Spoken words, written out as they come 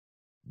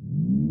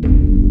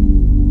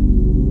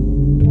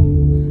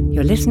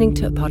You're listening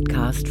to a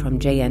podcast from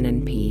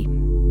JNNP.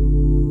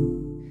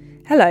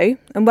 Hello,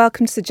 and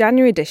welcome to the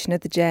January edition of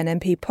the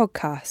JNNP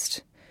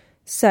podcast.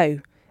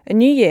 So, a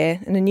new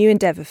year and a new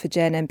endeavour for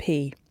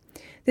JNNP.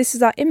 This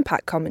is our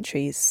Impact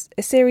Commentaries,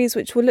 a series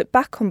which will look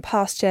back on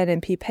past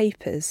JNNP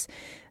papers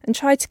and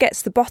try to get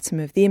to the bottom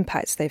of the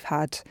impacts they've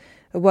had,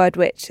 a word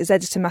which, as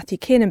editor Matthew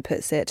Kiernan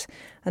puts it,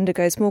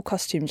 undergoes more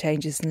costume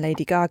changes than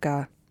Lady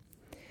Gaga.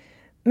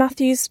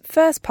 Matthew's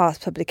first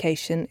past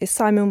publication is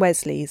Simon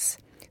Wesley's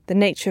The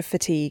Nature of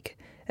Fatigue,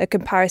 a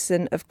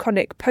comparison of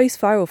chronic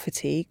post-viral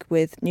fatigue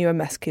with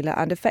neuromuscular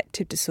and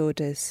affective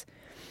disorders.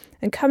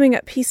 And coming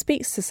up, he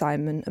speaks to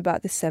Simon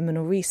about this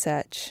seminal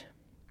research.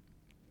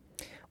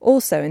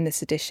 Also in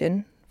this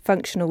edition,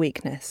 functional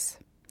weakness.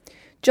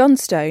 John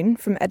Stone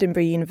from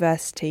Edinburgh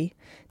University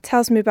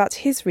tells me about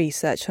his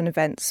research on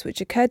events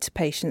which occurred to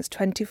patients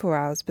 24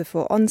 hours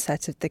before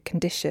onset of the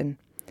condition.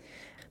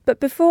 But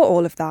before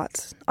all of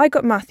that, I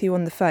got Matthew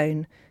on the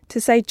phone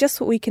to say just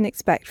what we can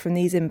expect from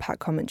these impact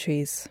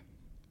commentaries.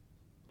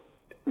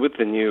 With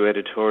the new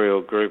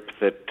editorial group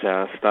that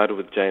started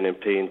with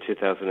JNNP in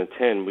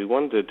 2010, we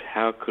wondered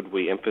how could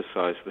we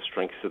emphasise the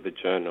strengths of the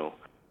journal.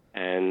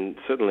 And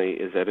certainly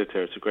as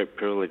editor, it's a great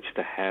privilege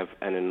to have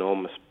an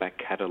enormous back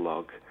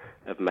catalogue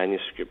of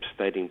manuscripts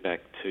dating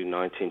back to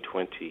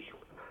 1920.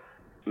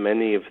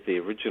 Many of the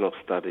original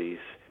studies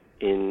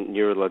in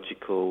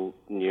neurological,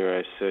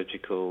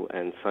 neurosurgical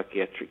and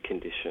psychiatric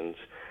conditions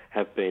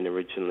have been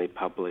originally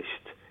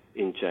published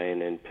in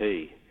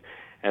JNNP.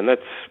 And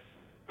that's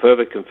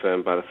further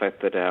confirmed by the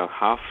fact that our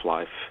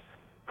half-life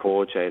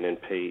for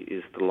JNNP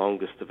is the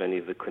longest of any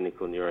of the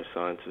clinical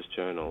neurosciences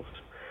journals.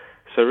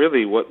 So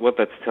really what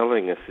that's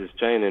telling us is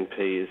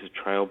JNNP is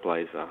a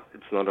trailblazer,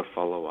 it's not a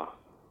follower.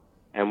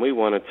 And we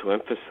wanted to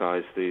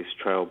emphasize these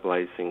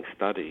trailblazing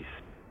studies.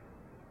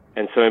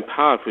 And so in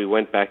part we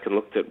went back and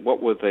looked at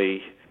what were the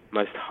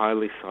most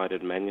highly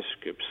cited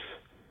manuscripts.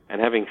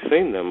 And having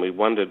seen them, we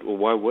wondered, well,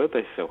 why were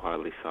they so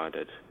highly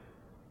cited?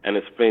 And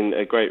it's been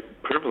a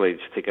great privilege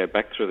to go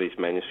back through these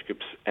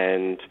manuscripts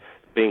and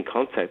be in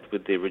contact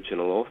with the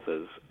original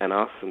authors and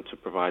ask them to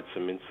provide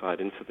some insight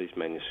into these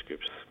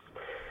manuscripts.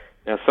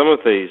 Now, some of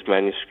these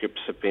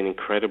manuscripts have been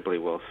incredibly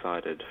well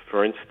cited.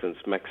 For instance,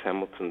 Max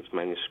Hamilton's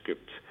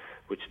manuscript,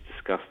 which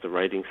discussed the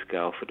rating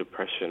scale for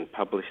depression,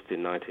 published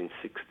in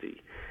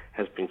 1960,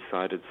 has been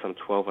cited some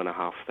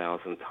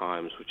 12,500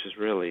 times, which is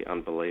really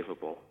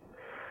unbelievable.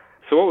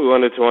 So what we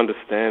wanted to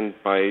understand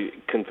by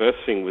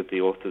conversing with the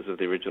authors of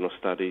the original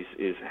studies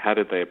is how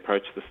did they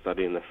approach the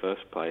study in the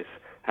first place,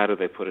 how did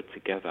they put it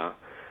together,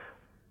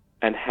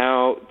 and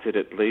how did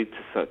it lead to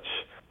such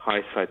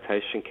high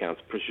citation counts?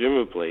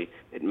 Presumably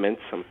it meant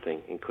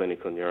something in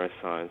clinical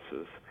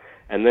neurosciences.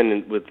 And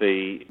then with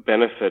the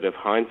benefit of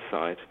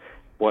hindsight,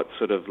 what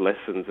sort of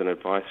lessons and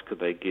advice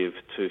could they give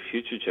to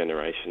future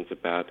generations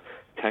about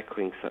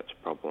tackling such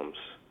problems?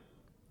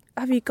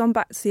 Have you gone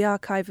back to the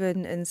archive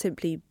and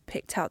simply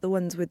picked out the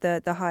ones with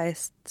the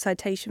highest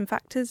citation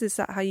factors? Is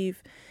that how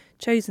you've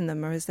chosen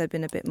them, or has there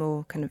been a bit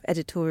more kind of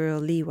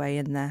editorial leeway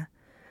in there?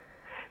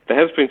 There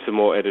has been some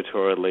more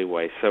editorial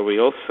leeway. So we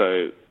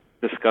also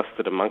discussed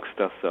it amongst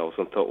ourselves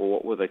and thought, well,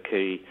 what were the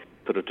key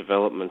sort of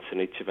developments in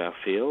each of our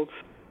fields?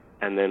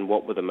 And then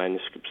what were the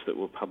manuscripts that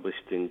were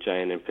published in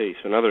JNNP?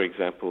 So another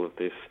example of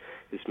this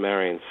is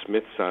Marion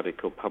Smith's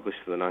article published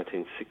in the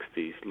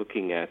 1960s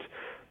looking at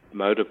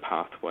motor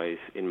pathways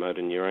in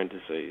motor neurone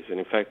disease. And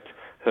in fact,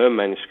 her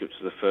manuscripts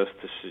were the first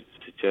to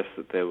suggest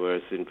that there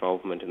was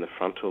involvement in the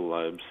frontal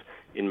lobes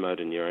in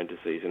motor neurone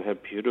disease. And her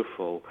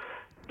beautiful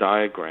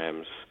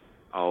diagrams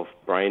of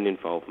brain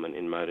involvement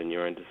in motor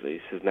neurone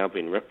disease has now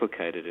been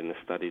replicated in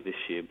a study this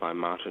year by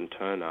Martin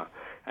Turner.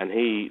 And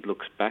he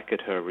looks back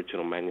at her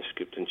original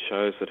manuscript and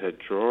shows that her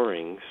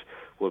drawings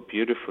were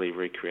beautifully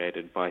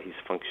recreated by his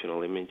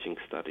functional imaging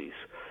studies.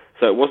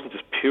 So it wasn't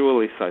just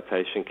purely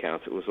citation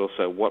counts, it was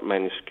also what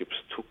manuscripts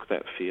took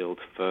that field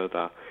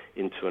further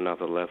into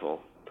another level.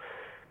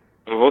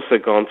 We've also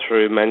gone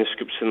through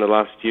manuscripts in the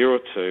last year or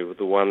two,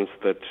 the ones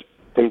that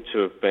seem to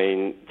have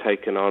been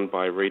taken on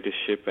by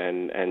readership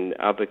and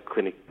other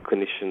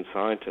clinician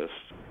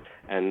scientists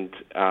and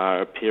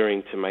are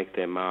appearing to make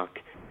their mark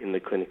in the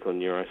clinical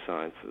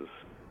neurosciences.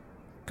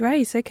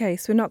 Great, okay,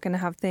 so we're not going to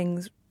have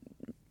things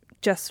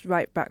just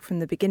right back from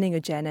the beginning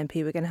of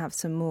JNNP, we're going to have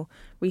some more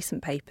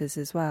recent papers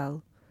as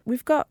well.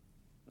 We've got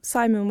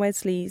Simon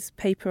Wesley's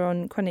paper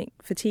on chronic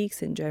fatigue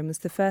syndrome as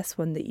the first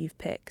one that you've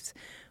picked.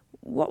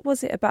 What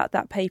was it about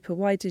that paper?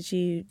 Why did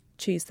you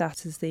choose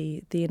that as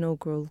the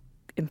inaugural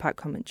impact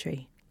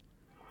commentary?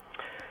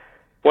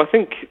 Well, I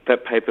think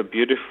that paper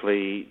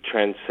beautifully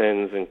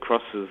transcends and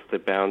crosses the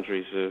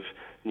boundaries of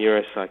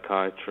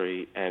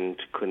neuropsychiatry and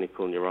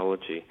clinical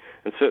neurology.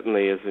 And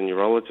certainly as a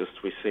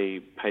neurologist, we see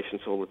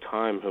patients all the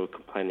time who are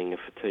complaining of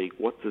fatigue.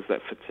 What does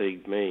that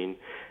fatigue mean?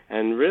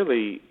 And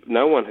really,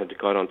 no one had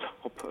got on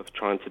top of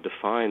trying to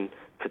define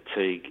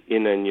fatigue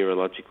in a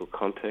neurological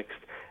context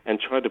and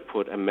tried to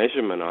put a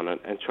measurement on it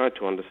and tried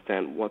to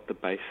understand what the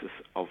basis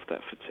of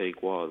that fatigue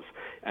was.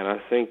 And I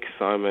think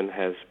Simon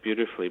has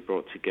beautifully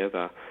brought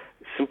together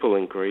simple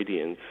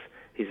ingredients.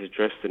 He's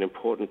addressed an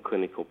important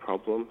clinical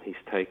problem. He's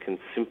taken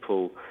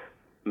simple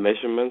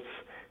measurements.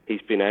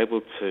 He's been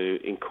able to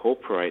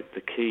incorporate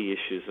the key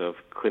issues of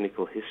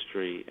clinical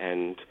history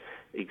and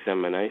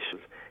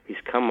examinations. He's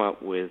come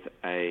up with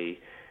a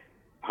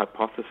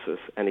hypothesis,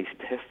 and he's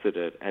tested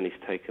it, and he's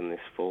taken this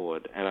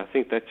forward. And I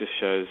think that just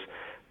shows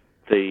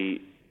the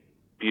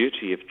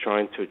beauty of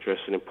trying to address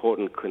an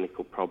important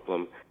clinical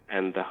problem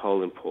and the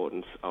whole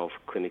importance of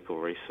clinical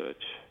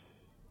research.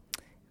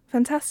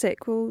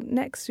 Fantastic. Well,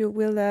 next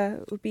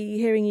we'll be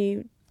hearing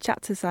you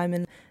chat to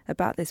Simon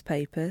about this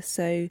paper,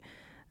 so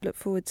look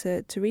forward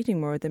to reading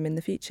more of them in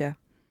the future.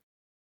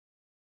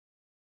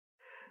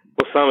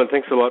 Well, Simon,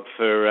 thanks a lot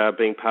for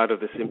being part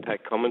of this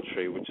impact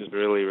commentary, which is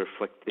really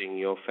reflecting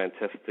your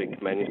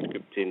fantastic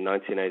manuscript in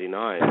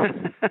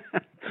 1989.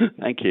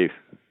 Thank you.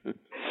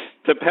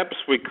 So perhaps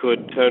we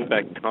could turn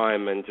back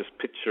time and just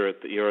picture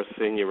it that you're a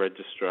senior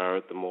registrar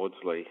at the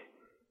Maudsley,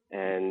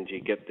 and you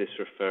get this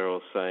referral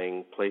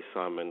saying, please,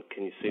 Simon,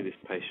 can you see this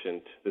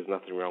patient? There's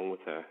nothing wrong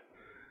with her.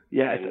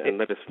 Yeah, and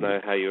let us know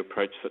how you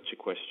approach such a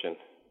question.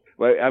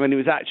 Well, I mean,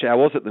 I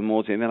was at the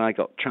Maudsley, and then I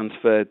got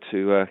transferred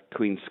to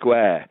Queen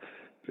Square,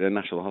 the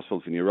National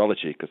Hospital for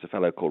Neurology, because a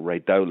fellow called Ray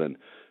Dolan,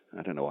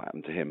 I don't know what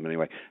happened to him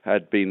anyway,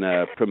 had been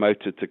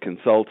promoted to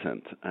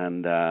consultant,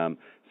 and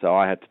so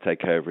I had to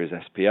take over his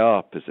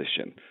SPR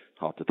position.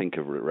 Hard to think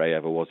of Ray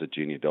ever was a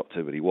junior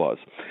doctor, but he was.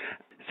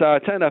 So I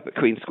turned up at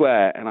Queen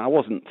Square, and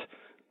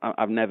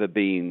I've never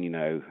been,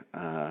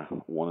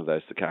 one of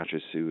those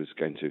psychiatrists who was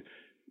going to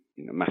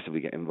massively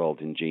get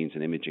involved in genes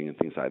and imaging and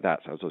things like that.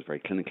 So I was always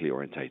very clinically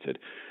orientated.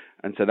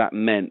 And so that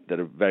meant that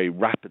very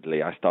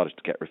rapidly I started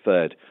to get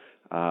referred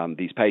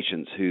these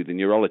patients who the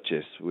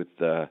neurologists, with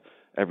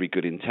every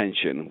good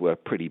intention, were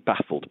pretty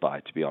baffled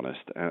by, to be honest,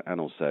 and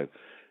also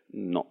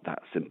not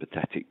that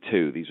sympathetic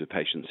to. These were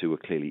patients who were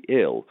clearly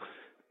ill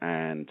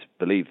and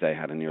believed they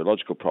had a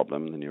neurological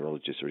problem. The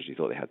neurologists originally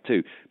thought they had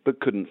too, but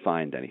couldn't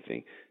find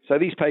anything. So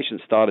these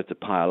patients started to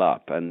pile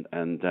up, and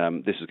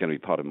this was going to be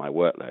part of my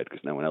workload because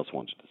no one else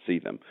wanted to see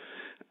them.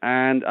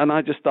 And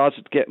I just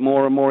started to get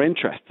more and more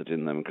interested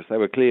in them because they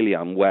were clearly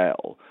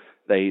unwell.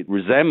 They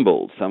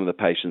resembled some of the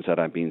patients that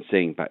I'd been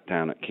seeing back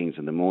down at King's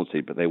and the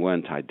Maudsley, but they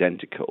weren't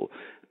identical.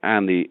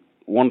 And the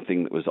one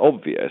thing that was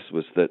obvious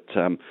was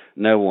that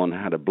no one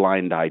had a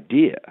blind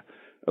idea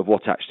of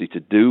what actually to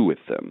do with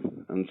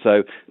them. And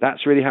so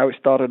that's really how it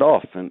started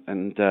off.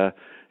 And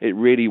it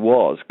really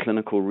was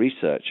clinical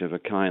research of a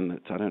kind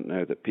that I don't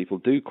know that people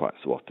do quite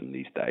so often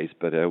these days,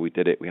 but we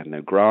did it. We had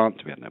no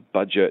grant, we had no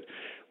budget,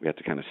 we had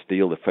to kind of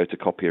steal the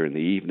photocopier in the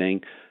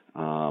evening.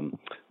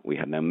 We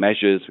had no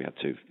measures, we had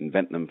to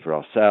invent them for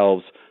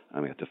ourselves,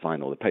 and we had to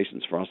find all the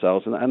patients for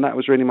ourselves. And that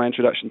was really my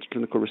introduction to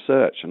clinical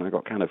research, and I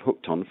got kind of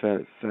hooked on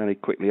fairly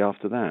quickly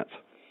after that.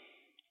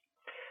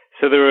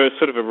 So there are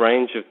sort of a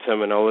range of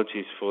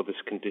terminologies for this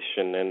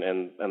condition,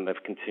 and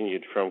they've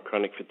continued from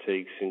chronic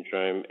fatigue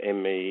syndrome,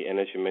 ME, and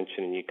as you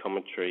mentioned in your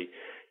commentary,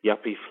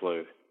 yuppie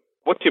flu.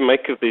 What do you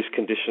make of these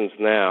conditions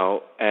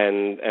now,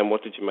 and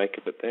what did you make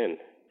of it then?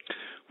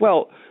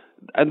 Well,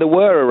 and there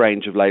were a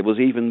range of labels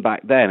even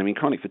back then. I mean,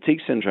 chronic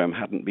fatigue syndrome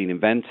hadn't been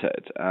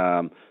invented.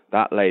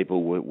 That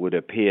label would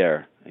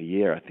appear a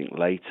year, I think,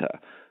 later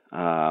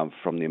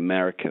from the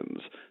Americans.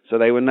 So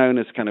they were known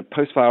as kind of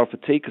post-viral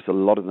fatigue because a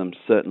lot of them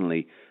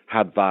certainly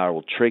had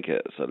viral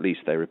triggers. At least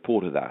they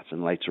reported that.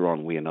 And later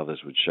on, we and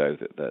others would show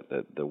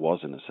that there was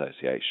an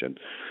association.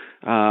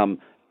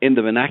 In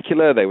the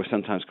vernacular, they were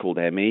sometimes called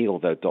ME,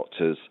 although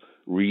doctors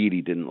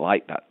really didn't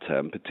like that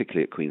term,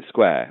 particularly at Queen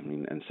Square. I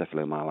mean,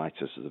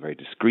 encephalomyelitis is a very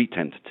discrete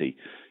entity,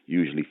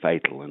 usually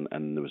fatal,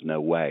 and there was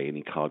no way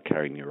any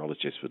card-carrying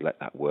neurologist would let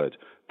that word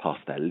pass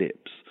their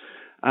lips.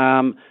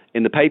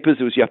 In the papers,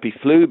 it was yuppie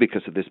flu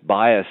because of this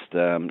bias.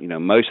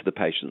 Most of the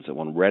patients that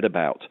one read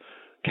about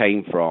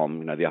came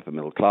from, the upper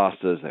middle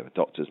classes. They were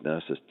doctors,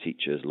 nurses,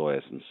 teachers,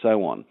 lawyers, and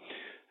so on.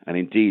 And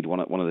indeed, one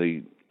of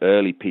the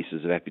early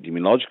pieces of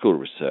epidemiological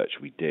research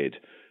we did,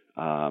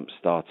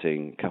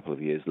 starting a couple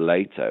of years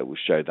later,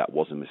 showed that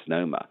was a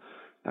misnomer.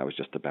 That was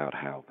just about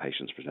how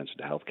patients presented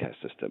to healthcare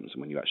systems.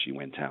 And when you actually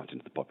went out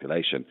into the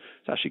population,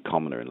 it's actually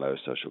commoner in lower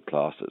social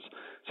classes.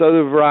 So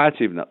there are a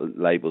variety of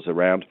labels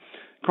around.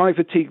 Chronic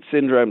fatigue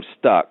syndrome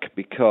stuck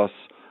because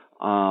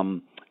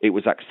it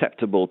was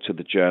acceptable to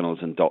the journals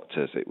and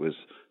doctors. It was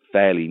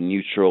fairly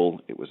neutral.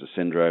 It was a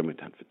syndrome. It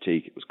had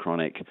fatigue. It was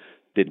chronic.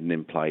 Didn't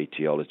imply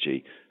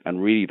etiology.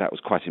 And really that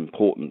was quite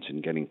important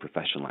in getting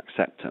professional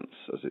acceptance,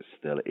 as it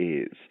still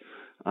is.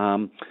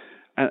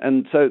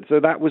 And so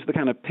that was the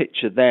kind of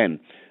picture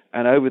then.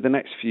 And over the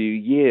next few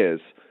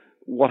years,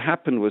 what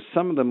happened was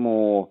some of the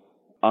more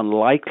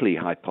unlikely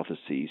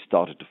hypotheses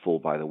started to fall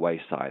by the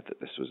wayside, that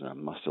this was a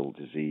muscle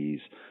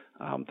disease,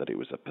 that it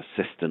was a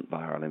persistent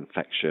viral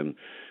infection,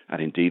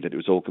 and indeed that it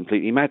was all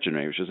completely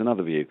imaginary, which was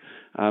another view.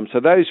 So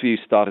those views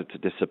started to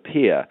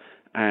disappear,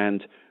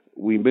 and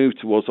we moved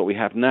towards what we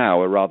have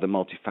now, a rather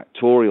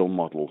multifactorial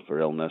model for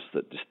illness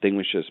that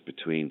distinguishes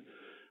between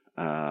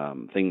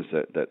things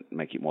that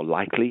make it more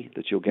likely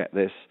that you'll get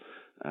this,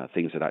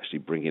 things that actually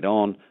bring it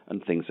on,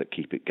 and things that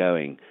keep it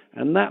going.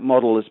 And that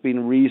model has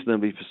been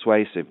reasonably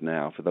persuasive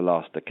now for the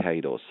last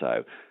decade or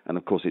so. And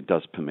of course, it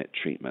does permit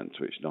treatment,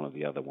 which none of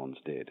the other ones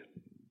did.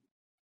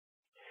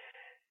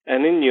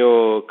 And in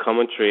your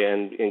commentary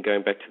and in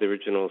going back to the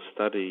original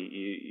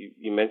study,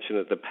 you mentioned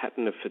that the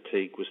pattern of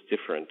fatigue was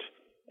different.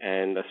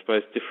 And I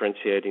suppose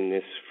differentiating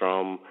this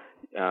from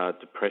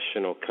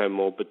depression or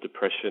comorbid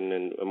depression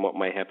and what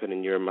may happen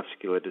in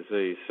neuromuscular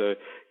disease. So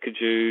could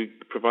you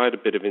provide a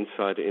bit of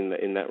insight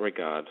in that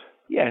regard?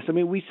 Yes. I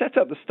mean, we set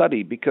up the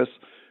study because,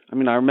 I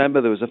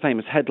remember there was a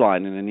famous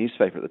headline in a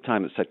newspaper at the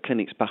time that said,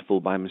 "Clinics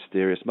baffled by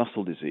mysterious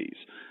muscle disease."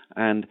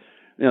 And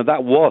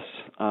that was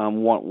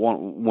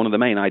one of the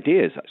main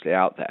ideas actually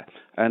out there.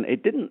 And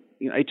it didn't,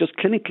 it just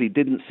clinically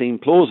didn't seem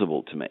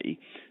plausible to me,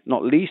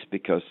 not least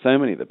because so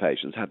many of the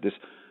patients had this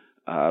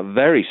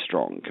very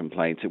strong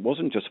complaint. It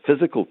wasn't just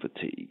physical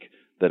fatigue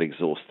that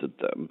exhausted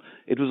them.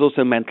 It was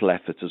also mental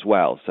effort as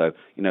well. So,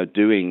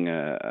 doing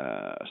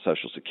a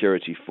Social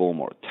Security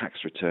form or a tax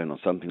return or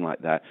something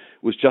like that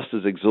was just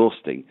as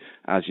exhausting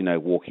as,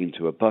 walking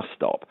to a bus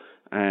stop.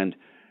 And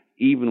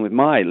even with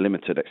my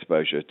limited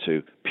exposure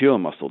to pure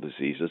muscle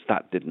diseases,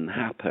 that didn't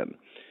happen.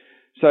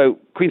 So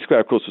Queen Square,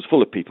 of course, was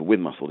full of people with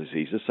muscle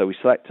diseases, so we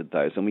selected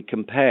those and we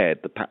compared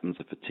the patterns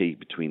of fatigue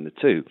between the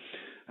two.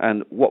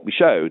 And what we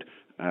showed,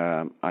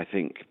 I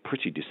think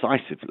pretty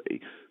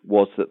decisively,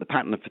 was that the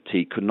pattern of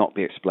fatigue could not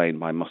be explained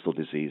by muscle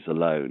disease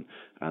alone,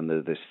 and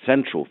that the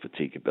central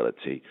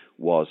fatigability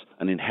was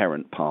an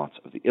inherent part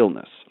of the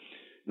illness.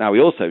 Now, we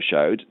also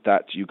showed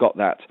that you got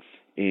that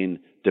in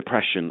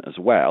depression as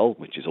well,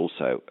 which is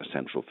also a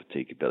central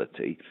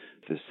fatigability.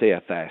 The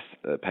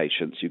CFS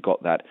patients, you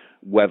got that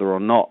whether or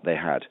not they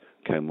had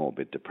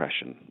comorbid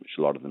depression, which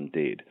a lot of them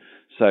did.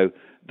 So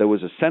there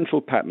was a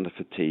central pattern of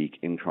fatigue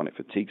in chronic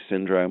fatigue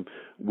syndrome.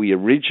 We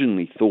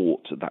originally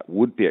thought that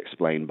would be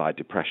explained by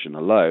depression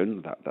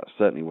alone. That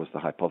certainly was the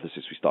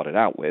hypothesis we started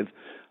out with.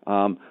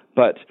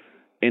 But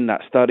in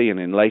that study and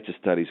in later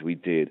studies we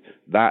did,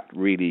 that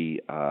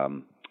really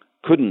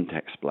couldn't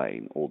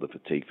explain all the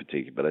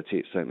fatigability.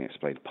 It certainly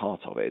explained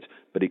part of it,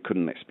 but it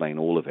couldn't explain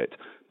all of it.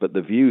 But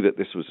the view that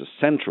this was a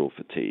central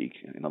fatigue,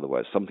 in other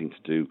words, something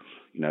to do,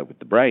 with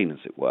the brain, as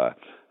it were,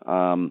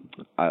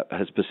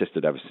 has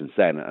persisted ever since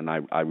then. And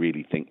I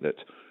really think that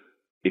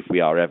if we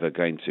are ever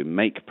going to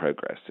make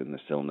progress in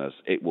this illness,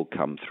 it will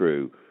come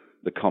through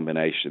the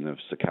combination of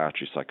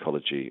psychiatry,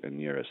 psychology, and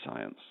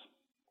neuroscience.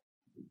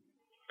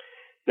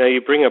 Now,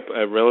 you bring up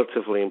a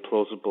relatively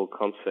implausible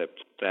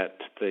concept that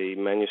the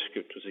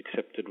manuscript was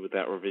accepted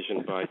without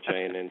revision by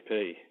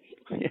JNNP.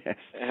 Yes.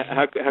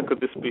 How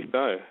could this be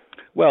so?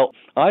 Well,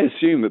 I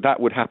assume that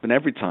would happen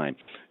every time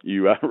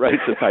you wrote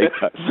a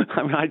paper.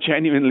 I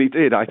genuinely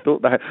did. I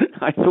thought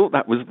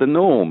that was the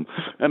norm,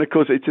 and of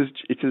course, it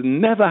has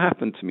never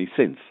happened to me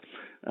since,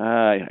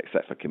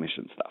 except for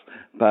commission stuff.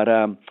 But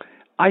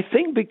I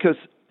think because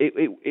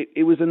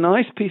it was a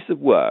nice piece of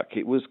work,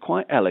 it was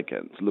quite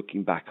elegant.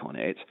 Looking back on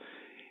it.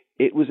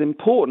 It was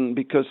important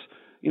because,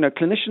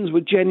 clinicians were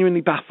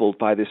genuinely baffled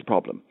by this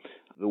problem.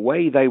 The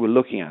way they were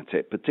looking at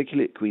it,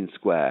 particularly at Queen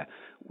Square,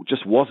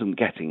 just wasn't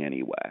getting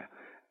anywhere.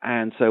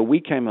 And so we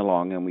came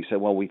along and we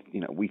said, well,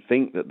 we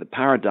think that the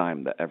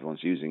paradigm that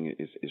everyone's using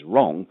is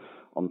wrong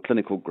on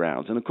clinical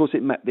grounds. And of course,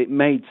 it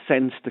made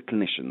sense to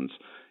clinicians.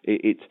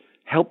 It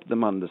helped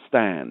them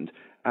understand.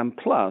 And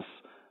plus,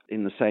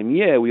 in the same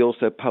year, we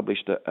also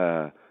published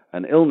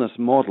an illness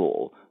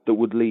model that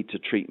would lead to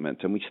treatment.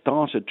 And we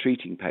started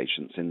treating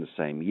patients in the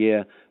same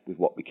year with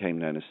what became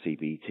known as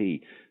CBT.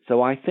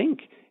 So I think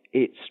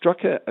it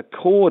struck a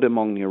chord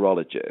among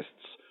neurologists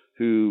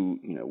who,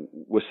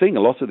 were seeing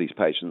a lot of these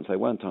patients. They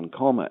weren't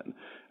uncommon.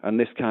 And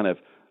this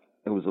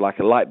it was like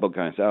a light bulb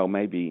going, oh,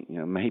 maybe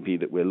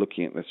that we're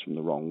looking at this from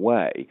the wrong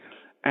way.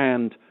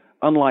 And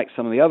unlike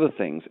some of the other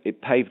things,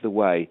 it paved the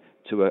way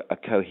to a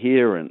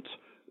coherent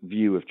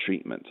view of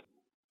treatment.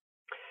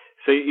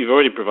 So you've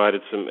already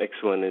provided some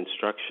excellent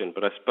instruction,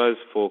 but I suppose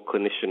for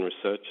clinician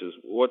researchers,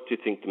 what do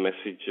you think the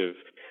message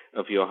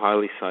of your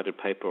highly cited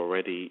paper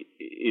already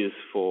is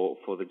for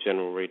the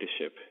general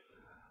readership?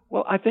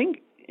 Well, I think,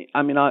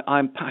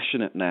 I'm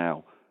passionate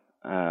now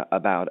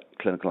about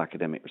clinical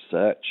academic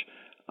research.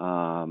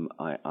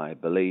 I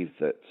believe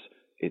that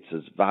it's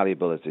as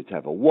valuable as it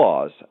ever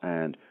was,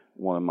 and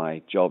one of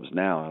my jobs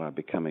now, and I've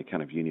become a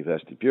kind of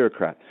university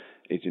bureaucrat,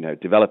 is,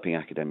 developing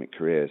academic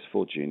careers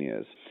for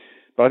juniors.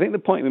 But I think the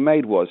point we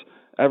made was,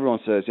 everyone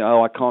says,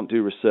 I can't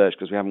do research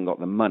because we haven't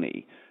got the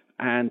money.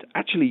 And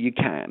actually you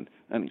can.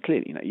 And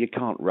clearly, you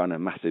can't run a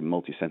massive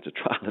multi-center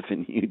trial of a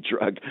new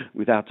drug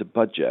without a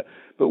budget.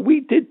 But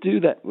we did do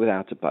that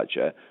without a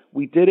budget.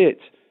 We did it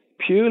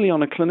purely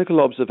on a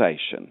clinical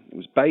observation. It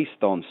was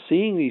based on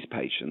seeing these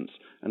patients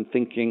and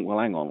thinking, well,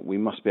 hang on, we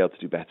must be able to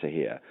do better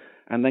here.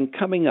 And then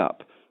coming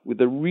up with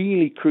the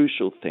really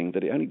crucial thing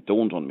that it only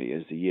dawned on me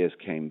as the years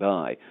came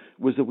by,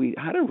 was that we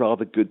had a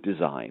rather good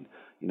design.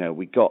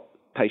 We got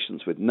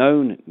patients with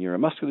known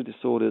neuromuscular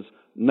disorders,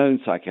 known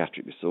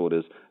psychiatric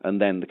disorders,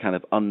 and then the kind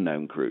of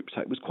unknown group.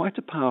 So it was quite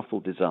a powerful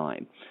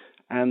design.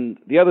 And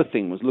the other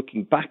thing was,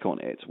 looking back on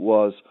it,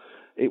 was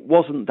it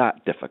wasn't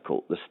that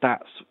difficult. The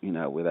stats, they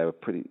were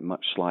pretty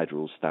much slide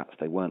rule stats.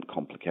 They weren't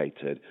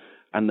complicated.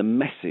 And the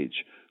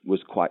message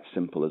was quite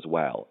simple as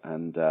well.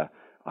 And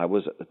I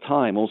was at the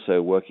time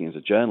also working as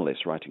a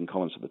journalist, writing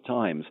columns for the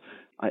Times.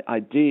 I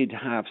did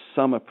have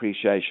some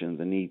appreciation of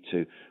the need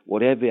to,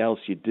 whatever else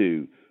you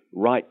do,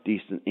 write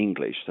decent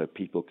English so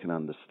people can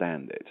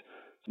understand it.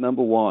 So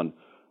number one,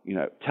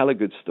 tell a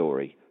good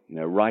story,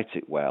 write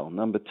it well.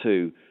 Number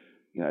two,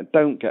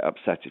 don't get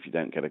upset if you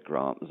don't get a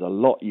grant. There's a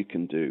lot you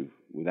can do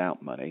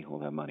without money,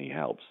 although money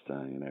helps.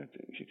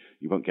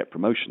 You won't get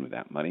promotion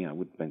without money. I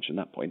would mention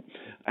that point.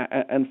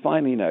 And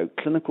finally,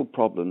 clinical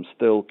problems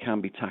still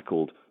can be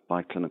tackled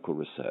by clinical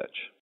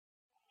research.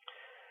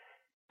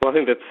 Well, I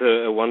think that's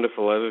a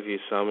wonderful overview,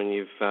 Simon.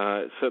 You've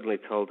certainly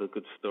told a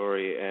good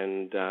story,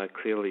 and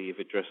clearly you've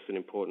addressed an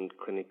important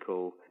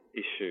clinical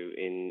issue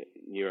in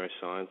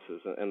neurosciences,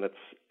 and that's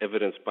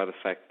evidenced by the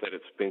fact that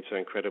it's been so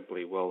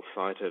incredibly well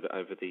cited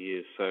over the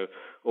years. So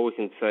all we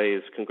can say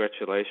is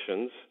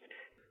congratulations.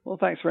 Well,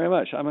 thanks very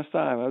much. I must say,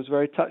 I was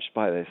very touched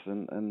by this,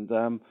 and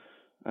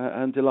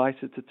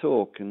delighted to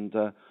talk, and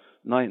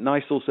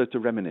nice also to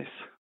reminisce.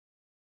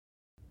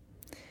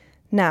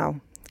 Now,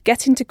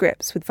 getting to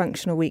grips with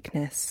functional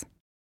weakness.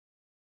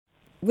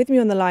 With me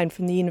on the line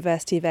from the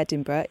University of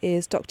Edinburgh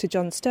is Dr.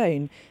 John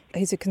Stone,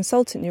 who's a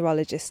consultant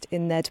neurologist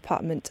in their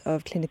Department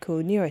of Clinical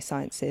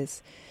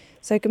Neurosciences.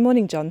 So good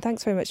morning, John.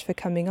 Thanks very much for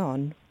coming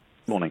on.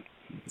 Morning.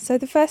 So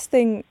the first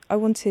thing I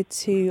wanted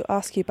to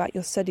ask you about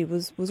your study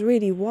was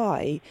really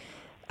why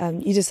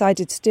you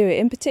decided to do it.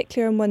 In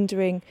particular, I'm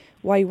wondering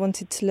why you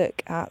wanted to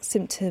look at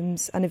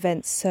symptoms and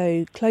events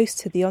so close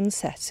to the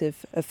onset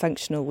of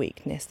functional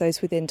weakness,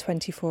 those within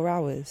 24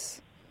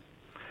 hours.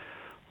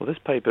 Well, this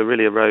paper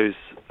really arose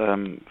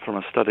from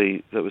a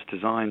study that was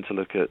designed to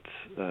look at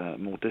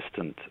more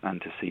distant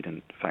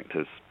antecedent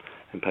factors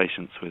in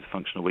patients with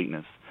functional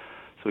weakness.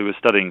 So we were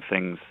studying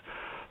things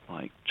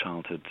like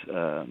childhood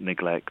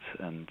neglect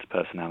and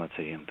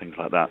personality and things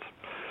like that.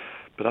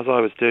 But as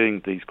I was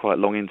doing these quite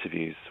long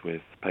interviews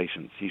with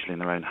patients, usually in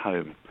their own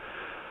home,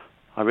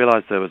 I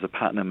realised there was a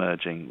pattern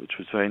emerging which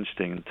was very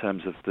interesting in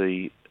terms of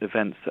the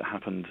events that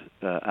happened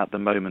at the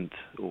moment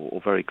or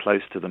very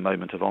close to the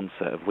moment of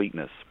onset of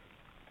weakness.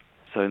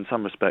 So in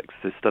some respects,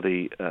 this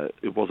study,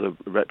 it was a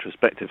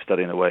retrospective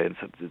study in a way, in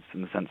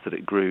the sense that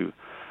it grew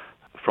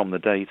from the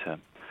data.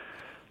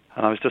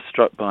 And I was just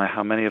struck by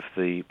how many of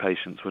the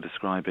patients were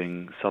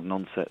describing sudden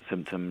onset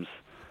symptoms,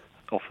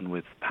 often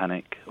with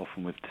panic,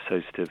 often with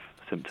dissociative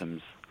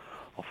symptoms,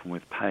 often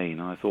with pain.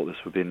 And I thought this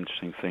would be an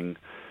interesting thing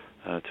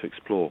to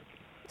explore.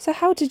 So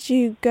how did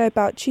you go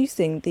about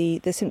choosing the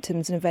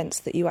symptoms and events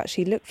that you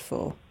actually looked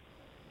for?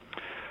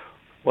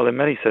 Well, in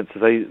many senses,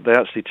 they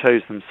actually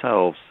chose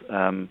themselves.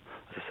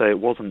 As I say, it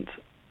wasn't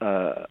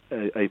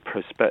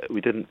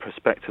we didn't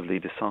prospectively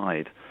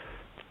decide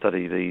to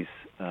study these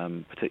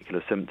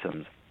particular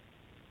symptoms.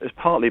 It's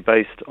partly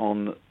based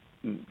on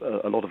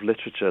a lot of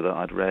literature that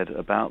I'd read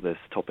about this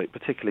topic,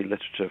 particularly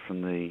literature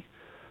from the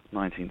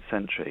 19th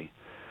century.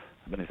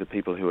 Many of the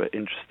people who were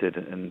interested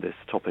in this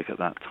topic at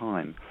that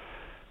time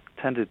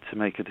tended to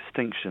make a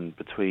distinction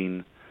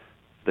between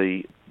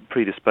the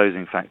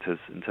predisposing factors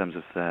in terms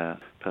of their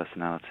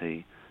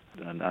personality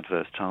and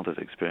adverse childhood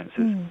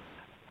experiences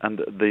and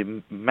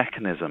the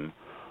mechanism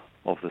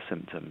of the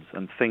symptoms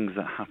and things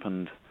that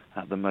happened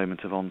at the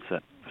moment of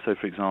onset. So,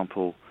 for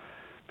example,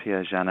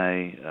 Pierre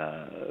Janet,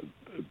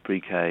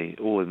 Briquet,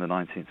 all in the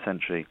 19th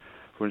century,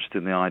 were interested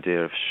in the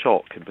idea of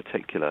shock in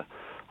particular,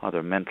 either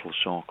a mental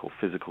shock or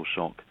physical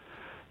shock,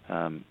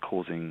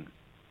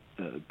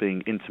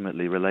 being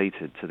intimately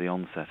related to the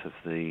onset of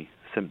the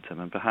symptom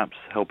and perhaps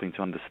helping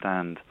to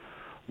understand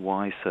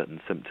why certain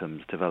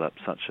symptoms develop,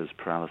 such as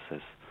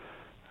paralysis.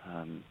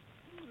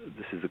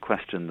 This is a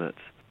question that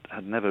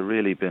had never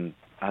really been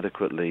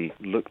adequately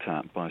looked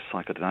at by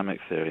psychodynamic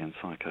theory and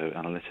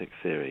psychoanalytic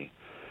theory.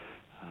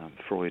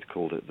 Freud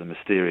called it the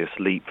mysterious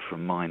leap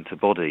from mind to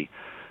body,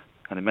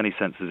 and in many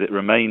senses it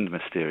remained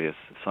mysterious.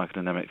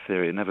 Psychodynamic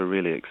theory never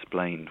really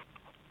explained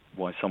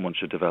why someone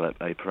should develop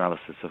a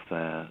paralysis of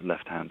their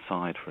left-hand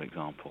side, for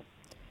example.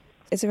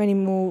 Is there any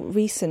more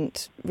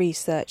recent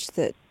research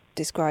that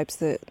describes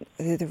the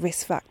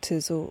risk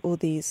factors or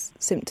these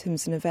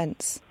symptoms and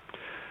events?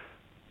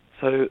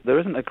 So there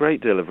isn't a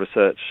great deal of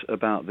research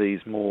about these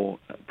more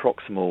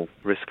proximal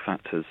risk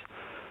factors.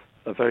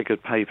 A very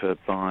good paper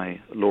by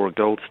Laura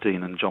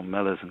Goldstein and John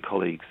Mellors and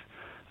colleagues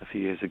a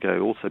few years ago,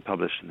 also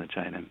published in the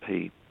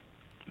JNNP,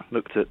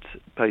 looked at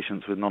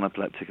patients with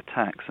non-epileptic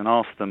attacks and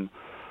asked them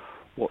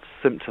what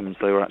symptoms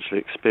they were actually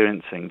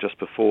experiencing just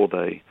before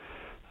they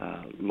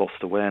lost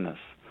awareness.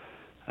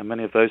 And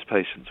many of those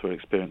patients were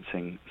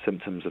experiencing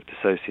symptoms of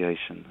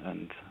dissociation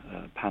and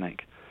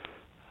panic.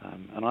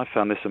 And I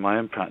found this in my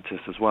own practice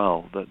as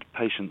well, that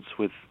patients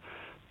with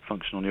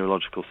functional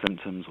neurological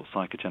symptoms or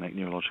psychogenic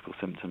neurological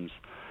symptoms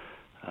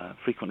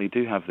frequently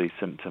do have these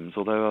symptoms,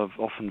 although are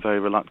often very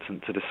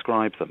reluctant to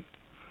describe them.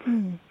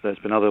 Mm. There's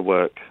been other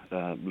work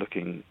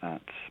looking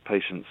at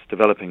patients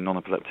developing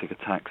non-epileptic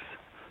attacks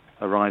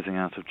arising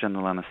out of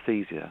general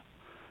anesthesia,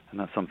 and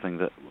that's something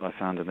that I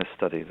found in this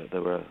study, that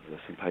there were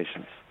some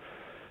patients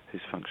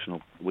whose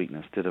functional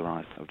weakness did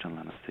arise out of general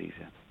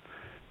anesthesia.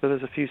 So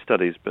there's a few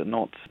studies, but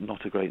not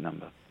a great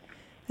number.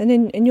 And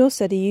in your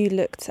study, you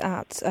looked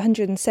at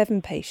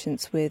 107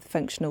 patients with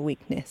functional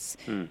weakness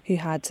who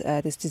had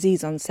this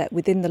disease onset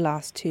within the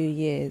last 2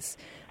 years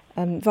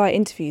via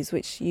interviews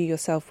which you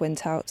yourself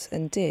went out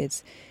and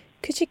did.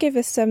 Could you give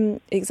us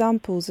some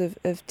examples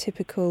of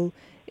typical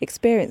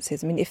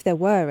experiences? I mean, if there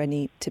were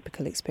any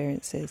typical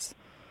experiences.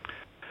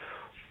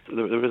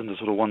 There isn't a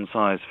sort of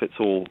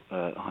one-size-fits-all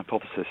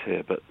hypothesis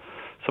here, but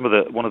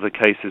one of the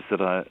cases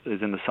that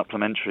is in the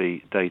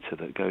supplementary data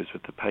that goes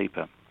with the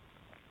paper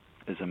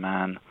is a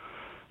man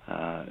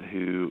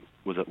who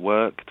was at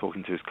work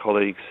talking to his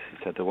colleagues.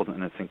 He said there wasn't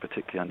anything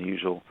particularly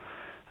unusual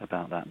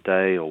about that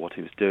day or what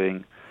he was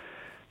doing,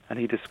 and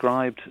he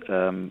described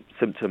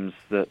symptoms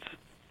that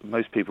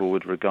most people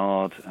would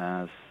regard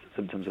as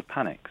symptoms of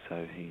panic.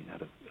 So he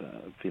had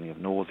a feeling of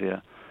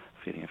nausea,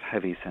 a feeling of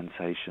heavy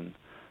sensation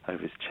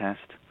over his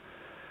chest,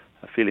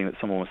 a feeling that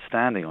someone was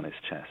standing on his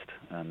chest,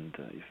 and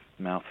his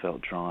mouth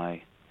felt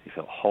dry, he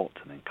felt hot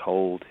and then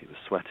cold, he was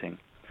sweating,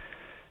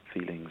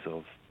 feelings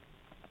of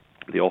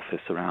the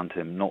office around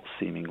him not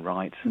seeming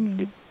right,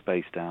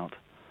 spaced out.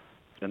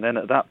 And then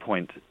at that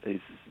point,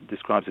 he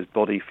describes his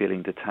body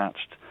feeling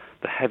detached.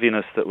 The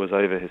heaviness that was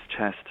over his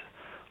chest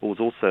was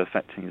also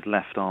affecting his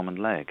left arm and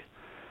leg,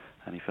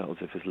 and he felt as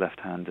if his left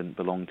hand didn't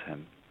belong to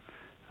him.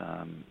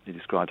 He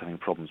described having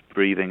problems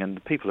breathing, and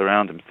the people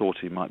around him thought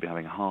he might be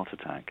having a heart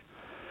attack.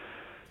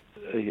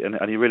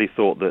 And he really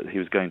thought that he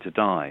was going to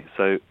die.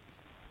 So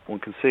one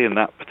can see in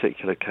that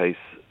particular case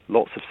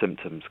lots of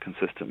symptoms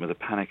consistent with a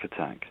panic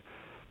attack,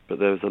 but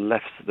there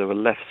were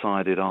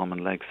left-sided arm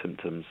and leg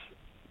symptoms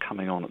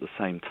coming on at the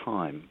same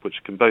time,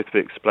 which can both be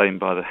explained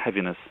by the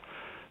heaviness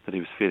that he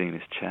was feeling in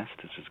his chest,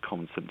 which is a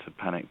common symptom of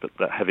panic, but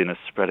that heaviness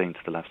spreading to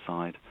the left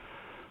side,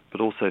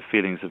 but also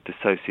feelings of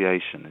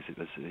dissociation,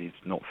 as he's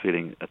not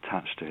feeling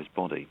attached to his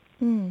body.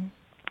 And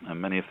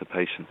many of the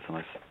patients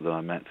that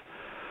I met,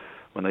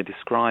 when they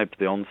described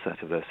the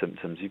onset of their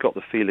symptoms, you got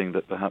the feeling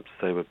that perhaps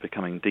they were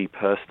becoming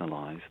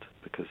depersonalized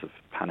because of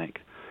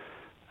panic,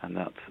 and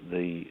that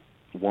the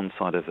one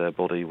side of their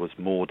body was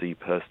more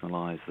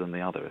depersonalized than the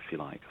other, if you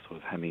like, a sort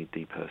of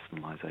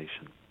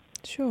hemi-depersonalization.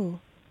 Sure.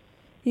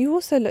 You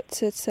also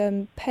looked at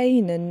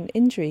pain and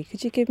injury.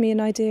 Could you give me an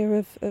idea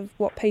of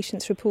what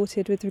patients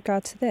reported with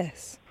regard to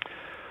this?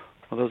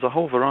 Well, there's a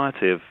whole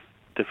variety of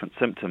different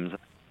symptoms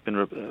been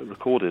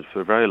recorded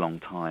for a very long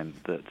time,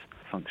 that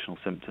functional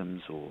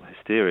symptoms, or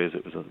hysteria as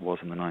it was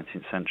in the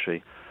 19th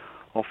century,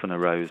 often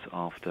arose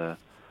after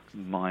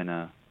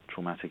minor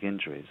traumatic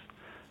injuries.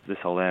 This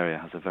whole area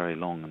has a very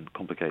long and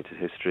complicated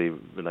history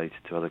related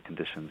to other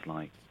conditions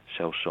like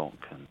shell shock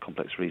and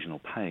complex regional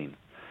pain.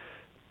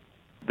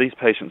 These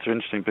patients are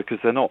interesting because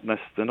they're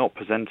not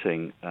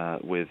presenting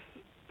with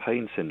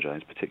pain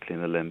syndromes, particularly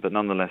in the limb, but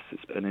nonetheless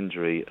it's an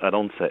injury at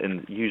onset,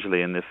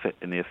 usually in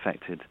the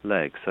affected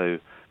leg. So,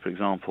 for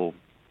example,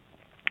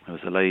 there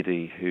was a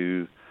lady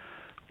who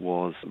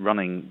was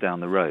running down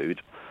the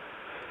road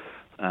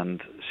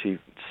and she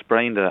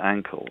sprained her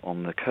ankle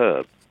on the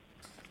curb.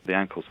 The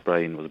ankle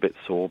sprain was a bit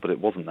sore, but it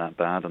wasn't that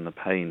bad, and the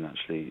pain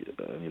actually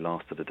only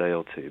lasted a day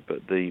or two.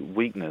 But the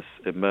weakness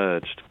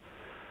emerged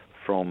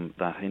from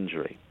that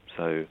injury,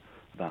 so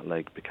that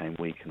leg became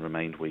weak and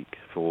remained weak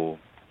for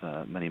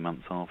many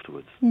months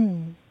afterwards.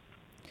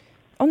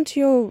 On to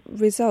your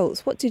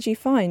results, what did you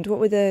find? What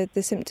were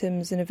the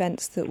symptoms and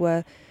events that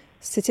were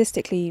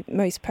statistically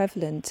most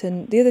prevalent?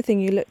 And the other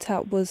thing you looked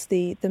at was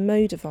the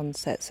mode of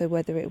onset, so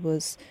whether it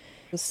was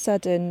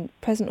sudden,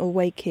 present or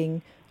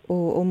waking,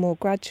 or more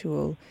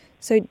gradual.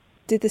 So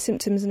did the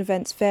symptoms and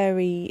events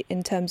vary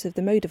in terms of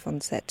the mode of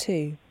onset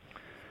too?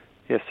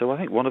 Yes, so I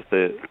think one of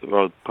the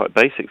quite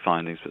basic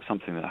findings, but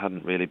something that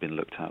hadn't really been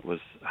looked at,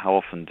 was how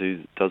often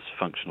does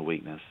functional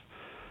weakness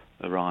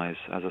arise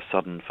as a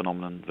sudden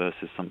phenomenon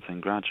versus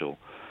something gradual.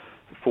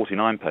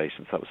 49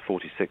 patients, that was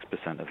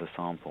 46% of the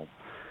sample,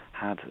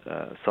 had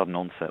sudden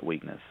onset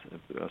weakness,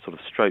 a sort of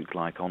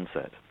stroke-like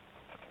onset.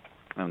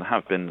 And there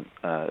have been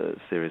a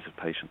series of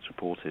patients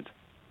reported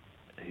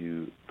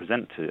who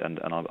present to and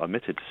are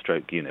admitted to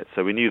stroke units.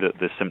 So we knew that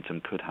this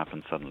symptom could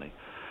happen suddenly.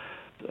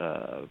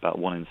 About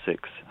 1 in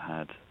 6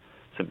 had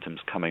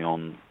symptoms coming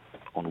on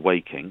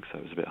waking, so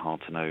it was a bit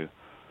hard to know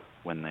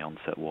when the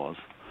onset was.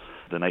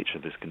 The nature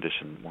of this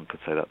condition, one could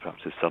say that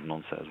perhaps is sudden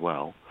onset as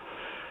well.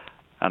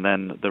 And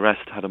then the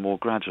rest had a more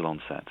gradual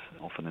onset,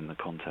 often in the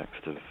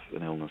context of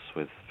an illness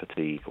with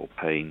fatigue or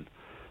pain,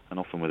 and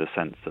often with a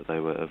sense that they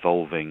were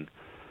evolving,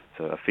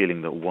 so a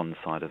feeling that one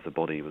side of the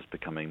body was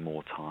becoming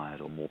more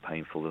tired or more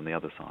painful than the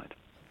other side.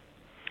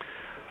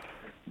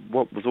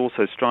 What was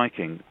also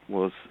striking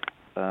was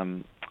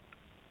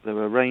there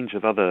were a range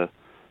of other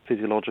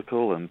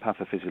physiological and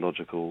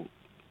pathophysiological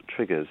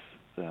triggers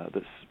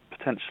that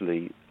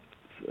potentially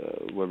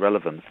were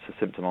relevant to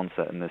symptom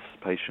onset in this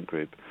patient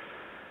group.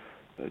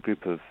 A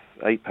group of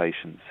 8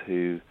 patients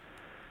who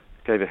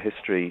gave a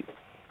history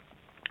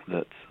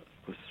that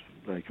was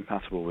very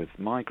compatible with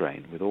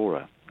migraine, with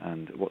aura.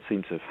 And what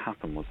seemed to have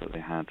happened was that they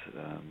had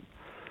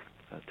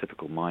a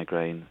typical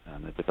migraine,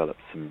 and they developed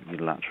some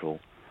unilateral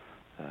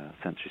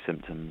sensory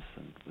symptoms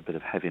and a bit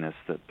of heaviness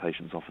that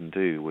patients often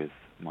do with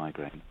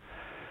migraine.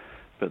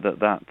 But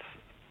that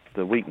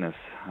the weakness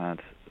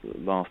had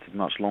lasted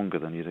much longer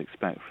than you'd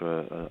expect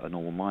for a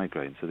normal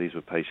migraine. So these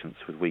were patients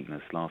with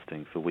weakness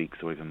lasting for weeks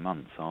or even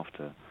months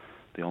after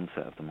the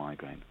onset of the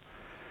migraine.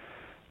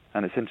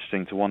 And it's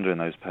interesting to wonder in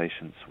those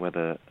patients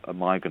whether a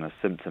migraine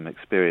symptom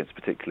experience,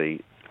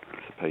 particularly if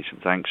the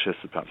patient's anxious,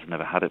 or perhaps has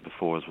never had it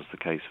before, as was the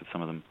case with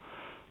some of them,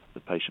 the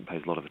patient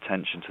pays a lot of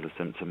attention to the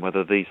symptom,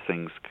 whether these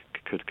things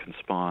could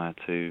conspire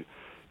to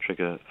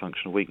trigger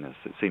functional weakness.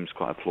 It seems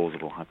quite a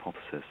plausible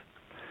hypothesis.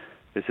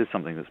 This is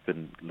something that's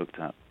been looked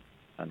at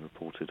and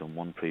reported on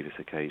one previous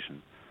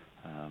occasion,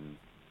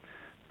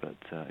 but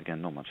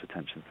again, not much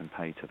attention has been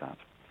paid to that.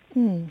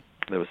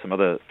 There were some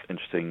other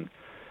interesting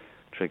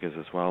triggers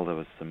as well. There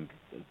were some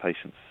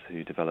patients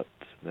who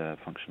developed their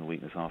functional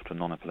weakness after a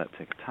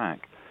non-epileptic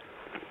attack.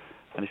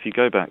 And if you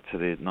go back to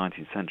the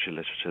 19th century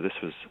literature,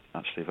 this was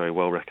actually a very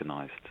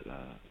well-recognized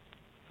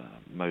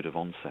mode of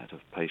onset of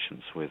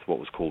patients with what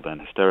was called then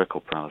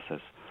hysterical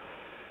paralysis,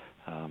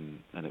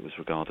 and it was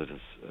regarded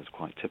as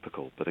quite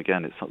typical. But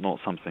again, it's not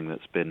something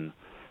that's been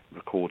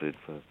recorded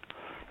for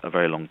a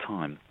very long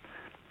time.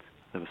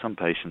 There were some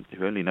patients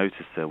who only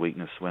noticed their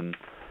weakness when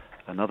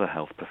another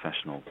health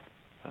professional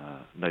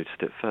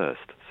noticed it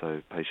first.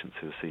 So patients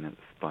who were seen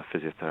by a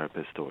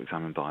physiotherapist or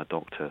examined by a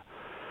doctor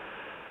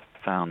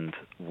found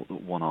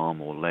one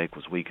arm or leg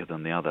was weaker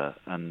than the other,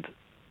 and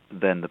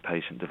then the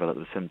patient developed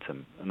the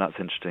symptom. And that's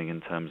interesting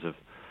in terms of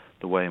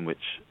the way in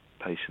which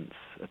patients'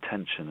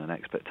 attention and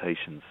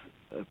expectations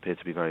appear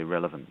to be very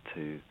relevant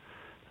to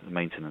the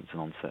maintenance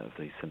and onset of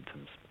these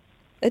symptoms.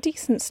 A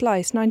decent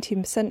slice,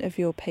 19% of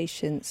your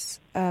patients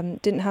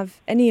didn't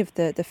have any of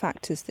the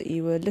factors that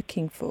you were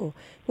looking for.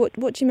 What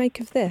do you make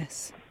of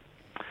this?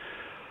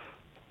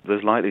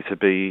 There's likely to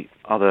be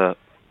other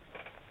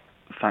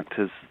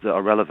factors that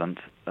are relevant.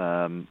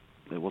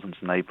 It wasn't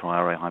an a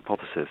priori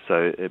hypothesis,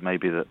 so it may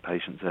be that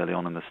patients early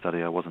on in the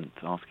study I wasn't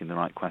asking the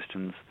right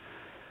questions.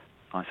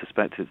 I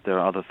suspect there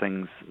are other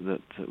things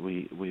that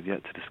we've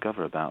yet to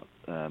discover about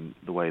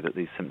the way that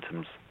these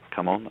symptoms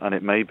come on, and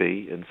it may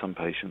be in some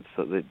patients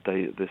that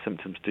the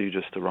symptoms do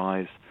just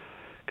arise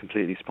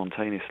completely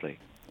spontaneously.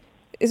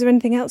 Is there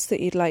anything else that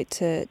you'd like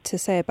to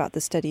say about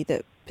the study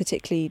that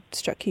particularly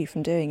struck you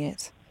from doing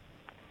it?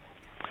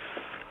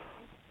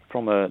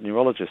 From a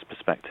neurologist's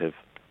perspective,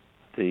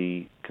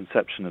 the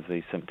conception of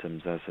these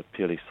symptoms as a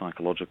purely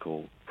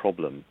psychological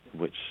problem,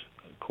 which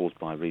caused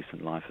by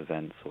recent life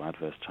events or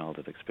adverse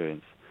childhood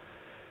experience,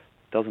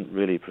 doesn't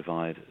really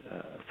provide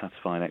a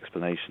satisfying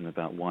explanation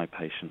about why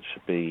patients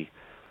should be,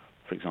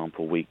 for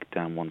example, weak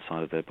down one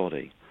side of their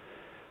body.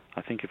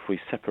 I think if we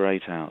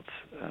separate out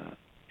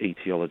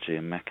etiology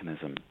and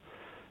mechanism,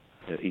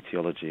 the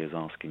etiology is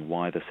asking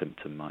why the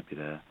symptom might be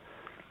there,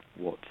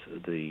 what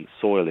the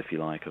soil, if you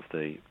like, of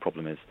the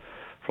problem is,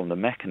 from the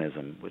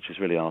mechanism, which is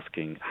really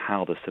asking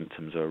how the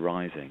symptoms are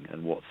arising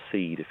and what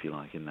seed, if you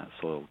like, in that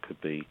soil could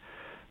be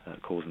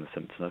causing the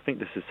symptoms. I think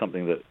this is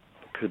something that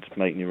could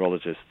make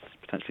neurologists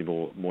potentially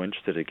more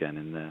interested again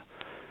in their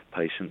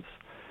patients.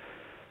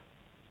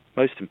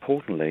 Most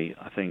importantly,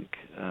 I think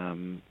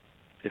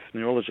if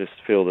neurologists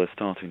feel they're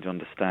starting to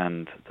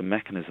understand the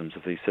mechanisms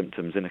of these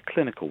symptoms in a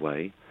clinical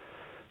way,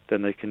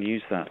 then they can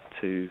use that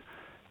to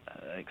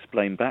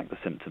explain back the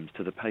symptoms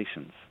to the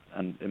patients.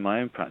 And in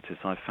my own practice,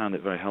 I found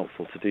it very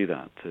helpful to do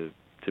that, to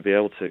be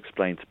able to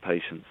explain to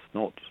patients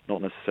not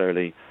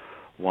necessarily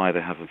why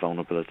they have a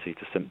vulnerability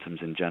to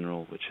symptoms in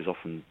general, which is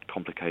often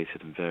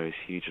complicated and varies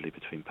hugely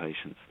between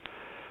patients,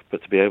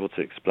 but to be able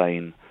to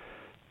explain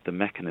the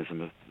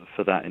mechanism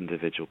for that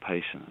individual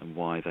patient and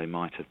why they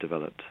might have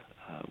developed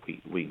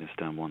weakness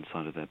down one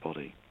side of their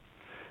body.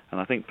 And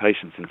I think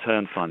patients in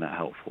turn find that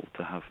helpful,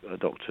 to have a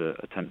doctor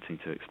attempting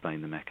to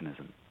explain the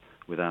mechanism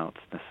without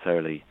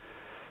necessarily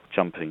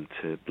jumping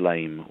to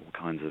blame all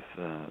kinds of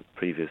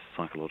previous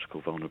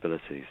psychological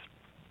vulnerabilities.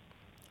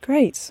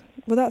 Great.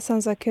 Well, that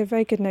sounds like a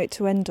very good note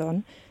to end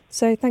on.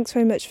 So thanks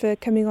very much for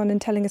coming on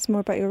and telling us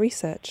more about your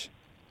research.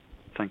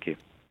 Thank you.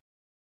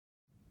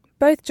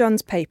 Both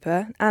John's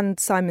paper and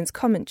Simon's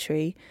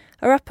commentary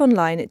are up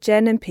online at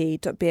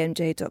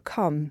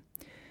jnmp.bmj.com.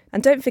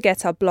 And don't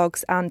forget our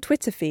blogs and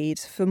Twitter feed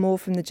for more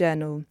from the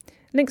journal.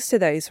 Links to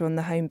those are on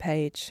the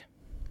homepage.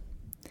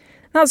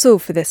 That's all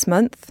for this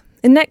month.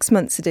 In next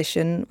month's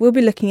edition, we'll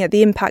be looking at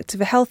the impact of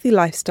a healthy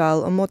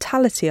lifestyle on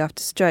mortality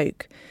after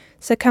stroke.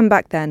 So come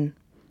back then.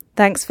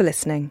 Thanks for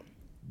listening.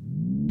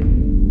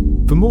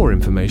 For more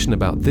information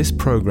about this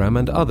programme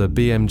and other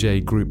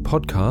BMJ Group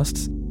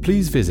podcasts,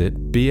 please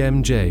visit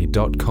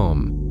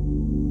bmj.com.